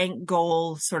or rank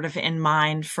goal sort of in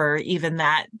mind for even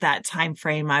that time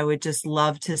frame. I would just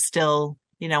love to still,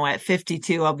 at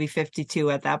 52, I'll be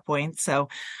 52 at that point. So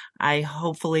I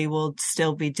hopefully will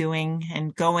still be doing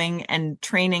and going and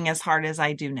training as hard as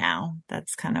I do now.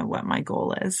 That's kind of what my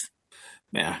goal is.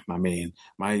 Yeah, I mean,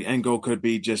 my end goal could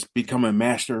be just become a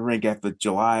master rank after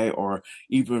July, or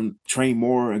even train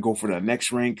more and go for the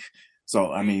next rank.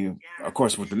 So, I mean, of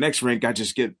course, with the next rank, I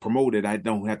just get promoted. I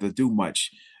don't have to do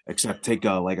much except take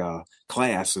a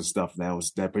class and stuff.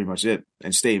 That pretty much it,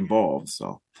 and stay involved.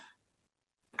 So,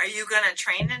 are you going to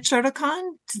train in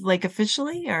Shotokan, like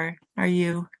officially, or are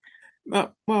you?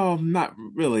 Well, not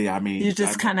really. I mean, you're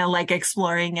just kind of like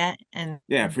exploring it, and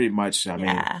yeah, pretty much. I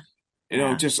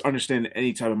mean, just understand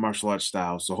any type of martial arts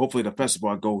style. So hopefully, the festival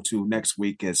I go to next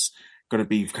week is going to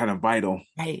be kind of vital.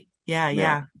 Right.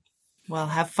 Yeah. Well,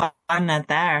 have fun at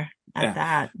that.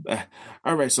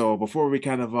 All right. So before we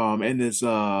kind of end this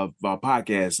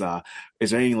podcast, is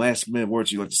there any last minute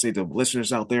words you'd like to say to the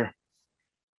listeners out there?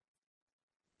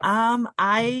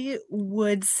 I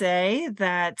would say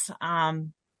that,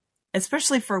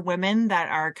 especially for women that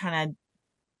are kind of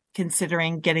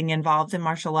considering getting involved in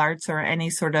martial arts or any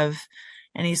sort of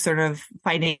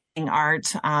fighting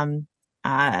art,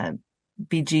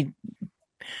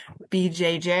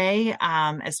 BJJ,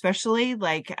 especially,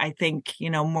 like, I think,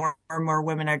 more and more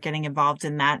women are getting involved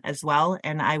in that as well.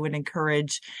 And I would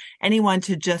encourage anyone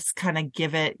to just kind of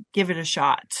give it a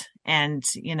shot and,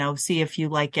 see if you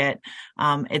like it.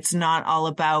 It's not all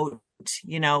about,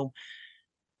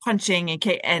 punching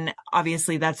and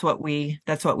obviously that's what we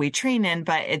train in,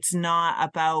 but it's not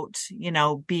about,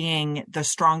 being the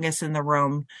strongest in the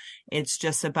room. It's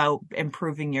just about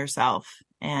improving yourself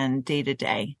and day to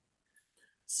day.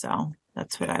 So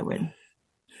that's what I would.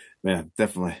 Yeah,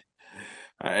 definitely.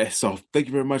 So thank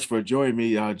you very much for joining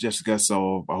me, Jessica.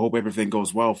 So I hope everything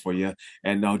goes well for you.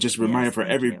 And just a reminder for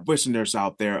every listeners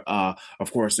out there,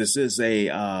 of course, this is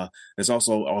there's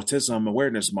also Autism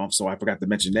Awareness Month. So I forgot to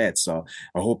mention that. So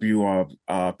I hope you are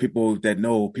people that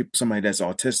know somebody that's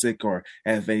autistic or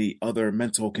have any other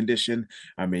mental condition.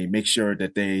 I mean, make sure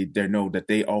that they know that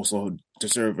they also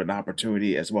deserve an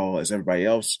opportunity as well as everybody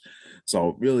else.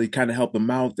 So really kind of help them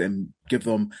out and give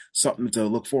them something to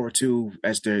look forward to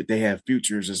as they have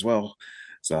futures as well.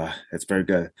 So that's very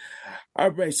good.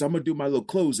 All right, so I'm going to do my little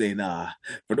closing.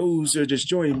 For those who are just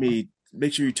joining me,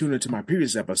 make sure you tune into my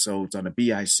previous episodes on the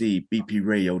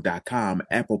BICBPRadio.com,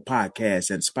 Apple Podcasts,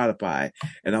 and Spotify.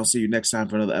 And I'll see you next time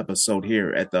for another episode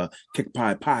here at the Kick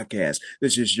Pod Podcast.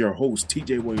 This is your host,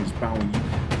 TJ Williams, bowing you